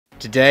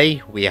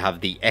Today we have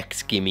the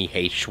XGIMI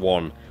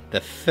H1, the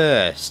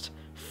first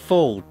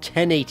full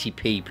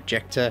 1080p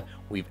projector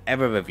we've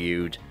ever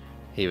reviewed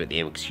here at the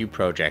MXU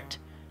project.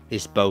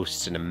 This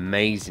boasts an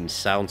amazing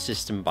sound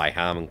system by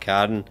Harman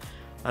Kardon,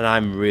 and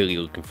I'm really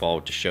looking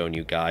forward to showing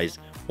you guys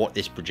what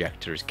this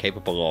projector is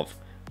capable of.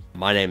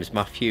 My name is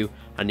Matthew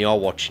and you're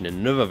watching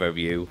another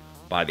review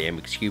by the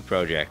MXU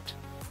project.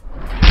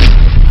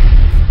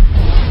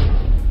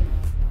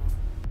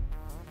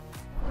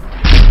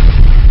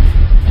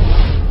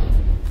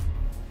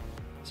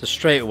 So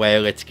straight away,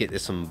 let's get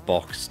this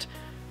unboxed.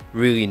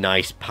 Really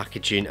nice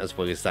packaging, as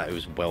well as that it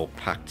was well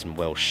packed and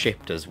well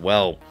shipped as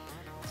well.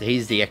 So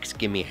here's the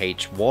XGIMI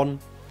H1,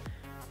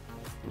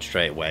 and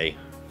straight away,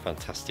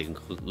 fantastic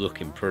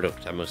looking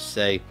product, I must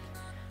say.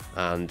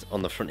 And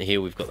on the front here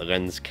we've got the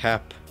lens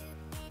cap,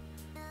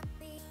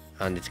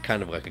 and it's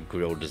kind of like a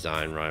grille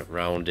design right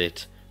around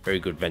it. Very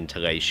good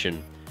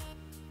ventilation,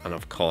 and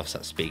of course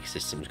that speaker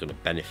system is going to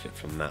benefit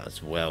from that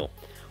as well.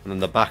 And on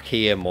the back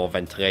here, more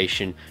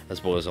ventilation,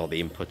 as well as all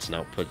the inputs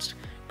and outputs.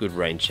 Good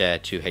range there,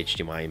 2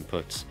 HDMI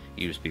inputs,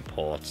 USB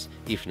ports,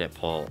 Ethernet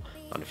port,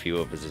 and a few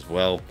others as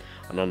well.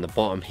 And on the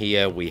bottom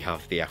here we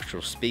have the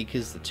actual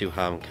speakers, the 2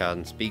 Harman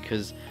Kardon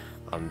speakers,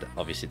 and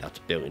obviously that's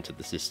built into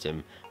the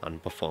system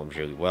and performs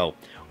really well.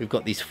 We've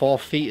got these 4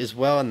 feet as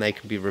well, and they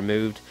can be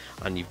removed,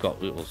 and you've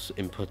got little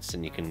inputs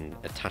and you can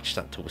attach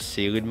that to a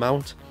ceiling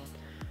mount.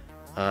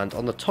 And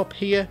on the top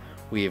here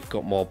we've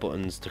got more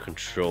buttons to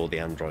control the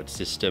Android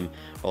system.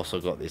 Also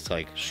got this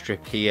like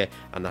strip here,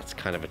 and that's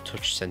kind of a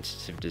touch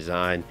sensitive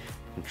design.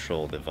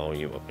 Control the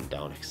volume up and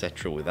down,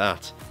 etc. with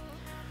that.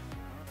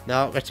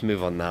 Now let's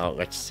move on now,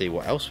 let's see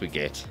what else we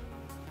get.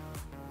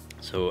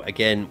 So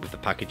again, with the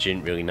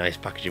packaging, really nice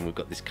packaging. We've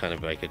got this kind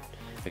of like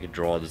a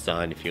drawer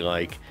design, if you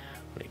like,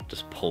 and it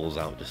just pulls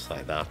out just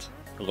like that.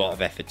 A lot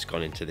of effort's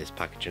gone into this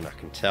packaging, I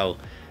can tell.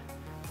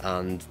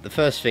 And the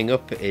first thing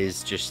up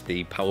is just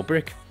the power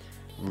brick.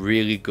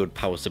 Really good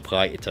power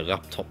supply. It's a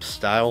laptop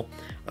style,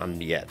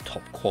 and yeah,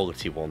 top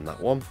quality one, that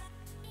one.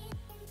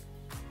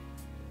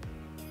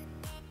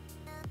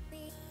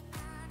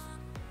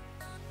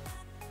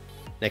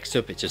 Next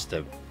up, it's just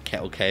a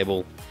kettle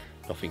cable,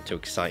 nothing too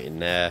exciting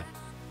there.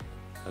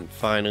 And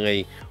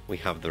finally we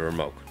have the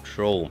remote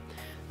control.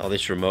 Now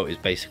this remote is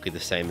basically the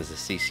same as the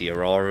CC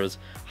Auroras,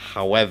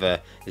 however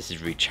this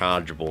is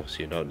rechargeable, so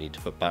you don't need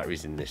to put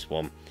batteries in this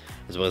one.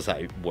 As well as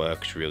that, it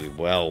works really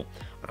well,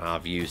 and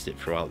I've used it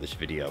throughout this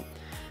video.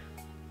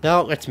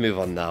 Now let's move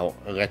on now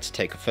and let's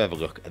take a further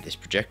look at this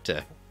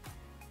projector.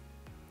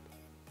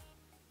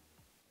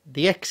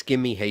 The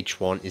XGIMI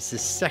H1 is the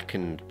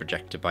second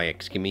projector by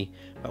XGIMI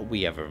that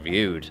we ever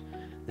reviewed.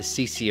 The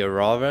CC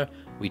Aurora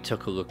we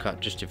took a look at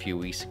just a few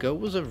weeks ago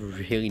was a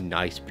really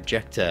nice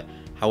projector.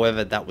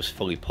 However, that was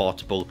fully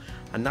portable,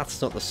 and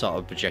that's not the sort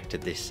of projector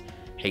this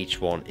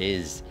H1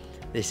 is.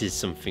 This is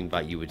something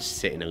that you would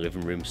sit in a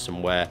living room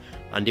somewhere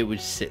and it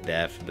would sit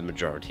there for the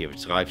majority of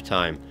its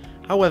lifetime.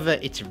 However,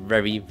 it's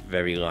very,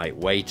 very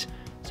lightweight,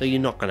 so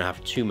you're not going to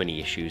have too many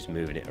issues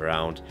moving it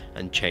around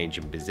and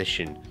changing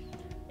position.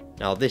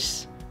 Now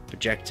this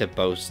projector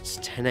boasts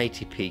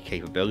 1080p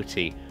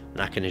capability,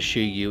 and I can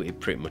assure you it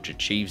pretty much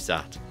achieves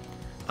that,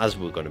 as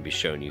we're going to be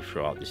showing you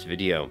throughout this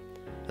video.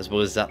 As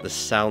well as that, the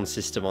sound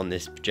system on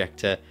this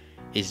projector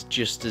is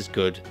just as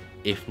good,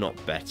 if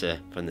not better,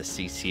 than the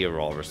CC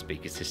Aurora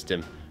speaker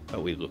system that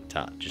we looked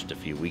at just a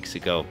few weeks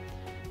ago.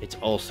 It's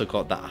also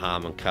got that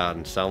Harman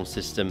Kardon sound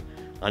system,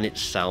 and it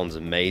sounds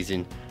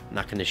amazing, and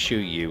I can assure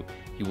you,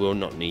 you will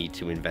not need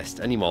to invest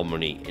any more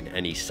money in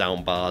any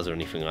sound bars or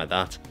anything like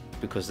that,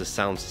 because the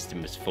sound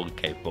system is fully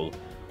capable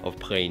of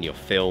playing your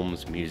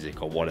films,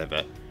 music or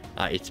whatever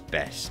at its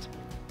best.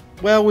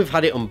 Well, we've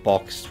had it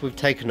unboxed, we've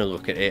taken a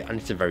look at it, and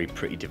it's a very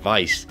pretty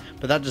device,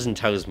 but that doesn't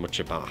tell us much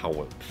about how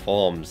it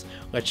performs.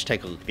 Let's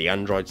take a look at the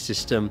Android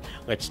system,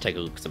 let's take a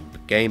look at some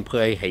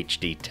gameplay,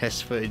 HD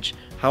test footage,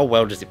 how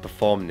well does it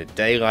perform in the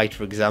daylight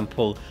for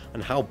example,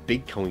 and how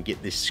big can we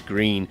get this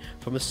screen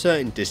from a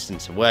certain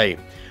distance away.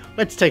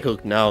 Let's take a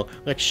look now,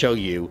 let's show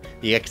you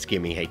the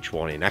XGIMI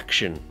H1 in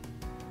action.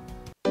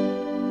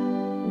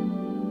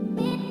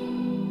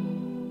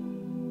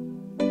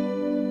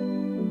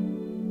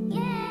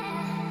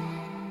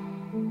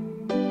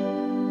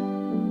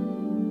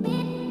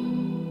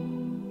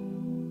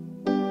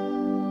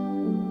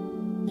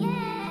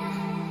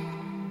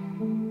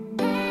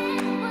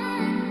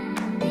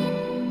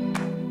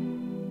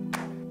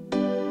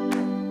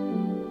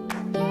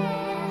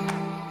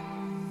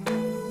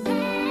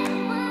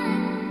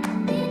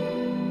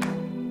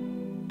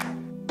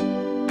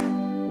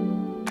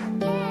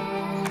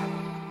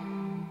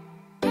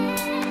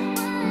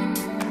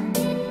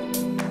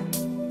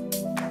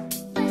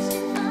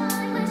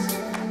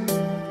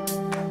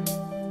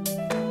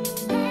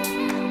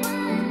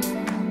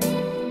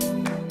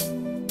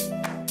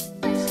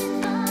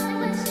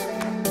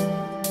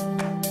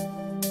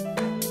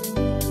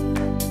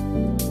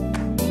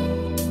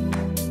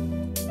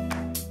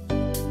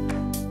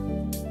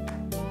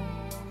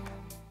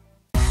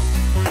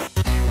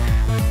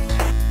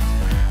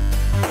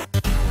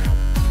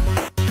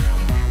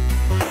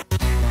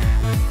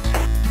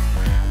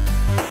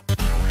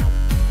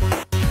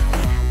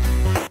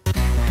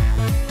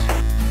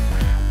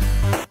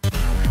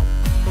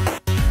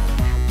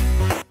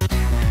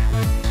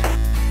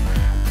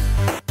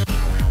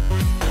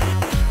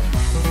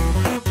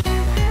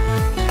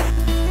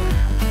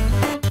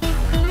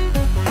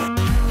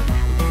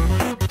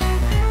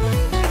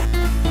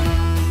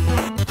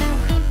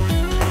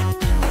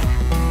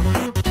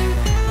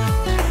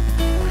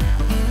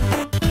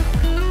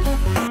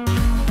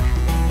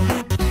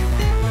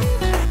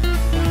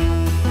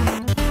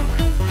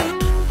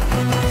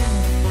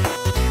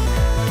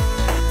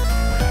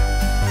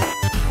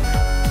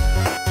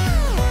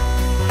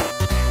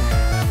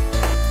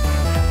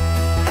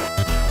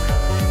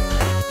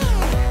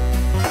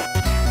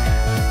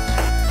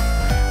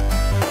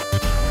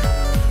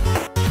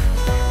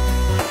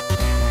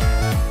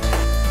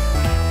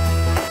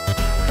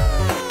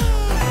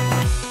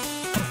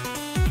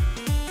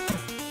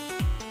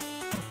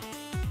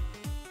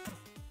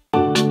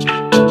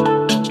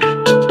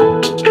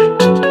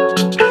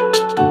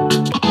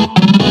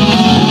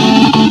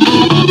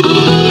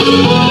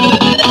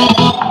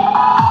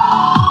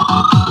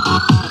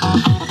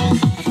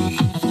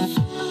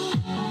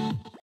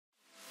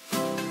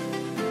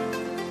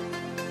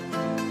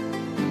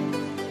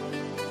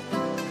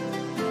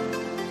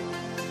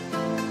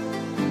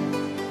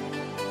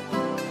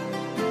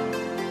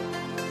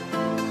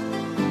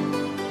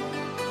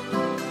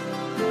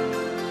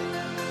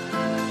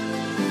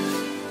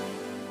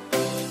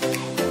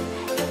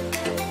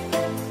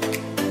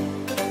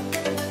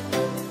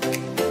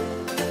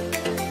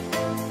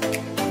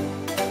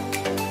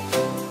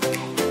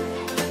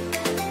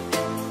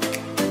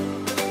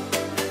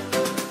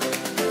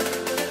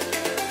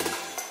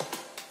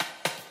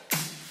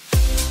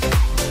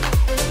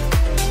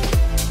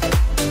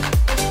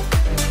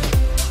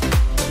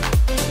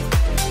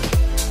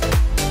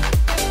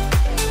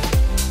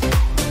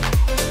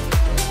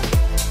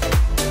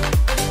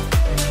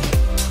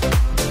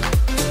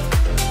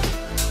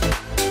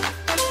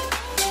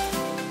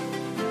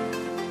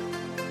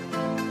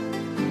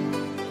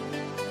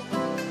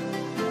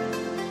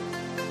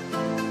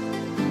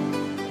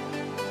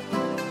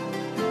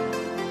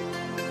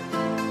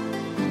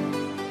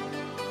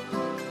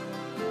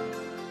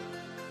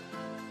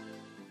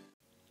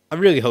 I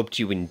really hoped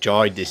you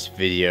enjoyed this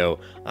video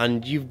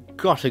and you've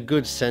got a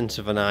good sense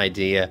of an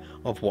idea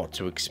of what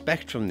to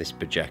expect from this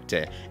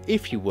projector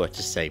if you were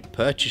to say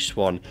purchase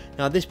one.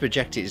 Now this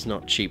projector is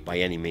not cheap by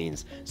any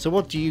means, so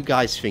what do you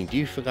guys think? Do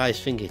you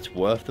guys think it's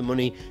worth the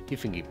money? Do you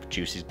think it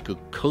produces good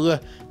colour?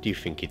 Do you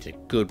think it's a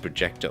good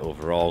projector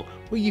overall?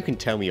 Well, you can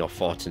tell me your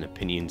thoughts and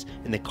opinions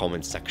in the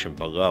comments section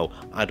below.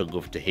 I'd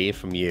love to hear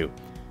from you.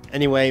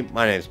 Anyway,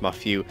 my name is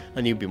Matthew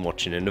and you've been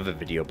watching another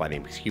video by the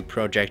MXQ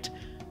Project.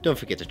 Don't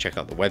forget to check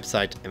out the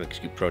website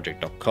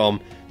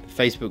mxqproject.com,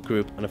 the Facebook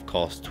group, and of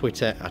course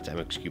Twitter at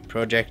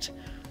mxqproject.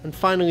 And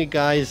finally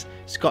guys,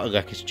 Scott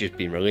Elec has just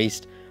been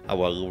released,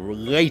 our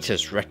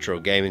latest retro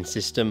gaming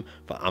system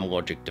for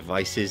Amlogic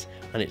devices,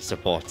 and it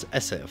supports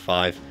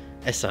S805,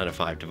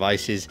 S905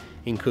 devices,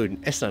 including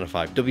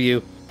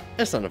S905W,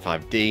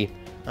 S905D,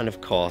 and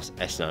of course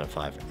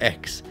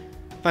S905X.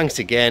 Thanks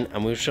again,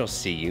 and we shall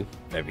see you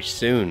very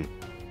soon.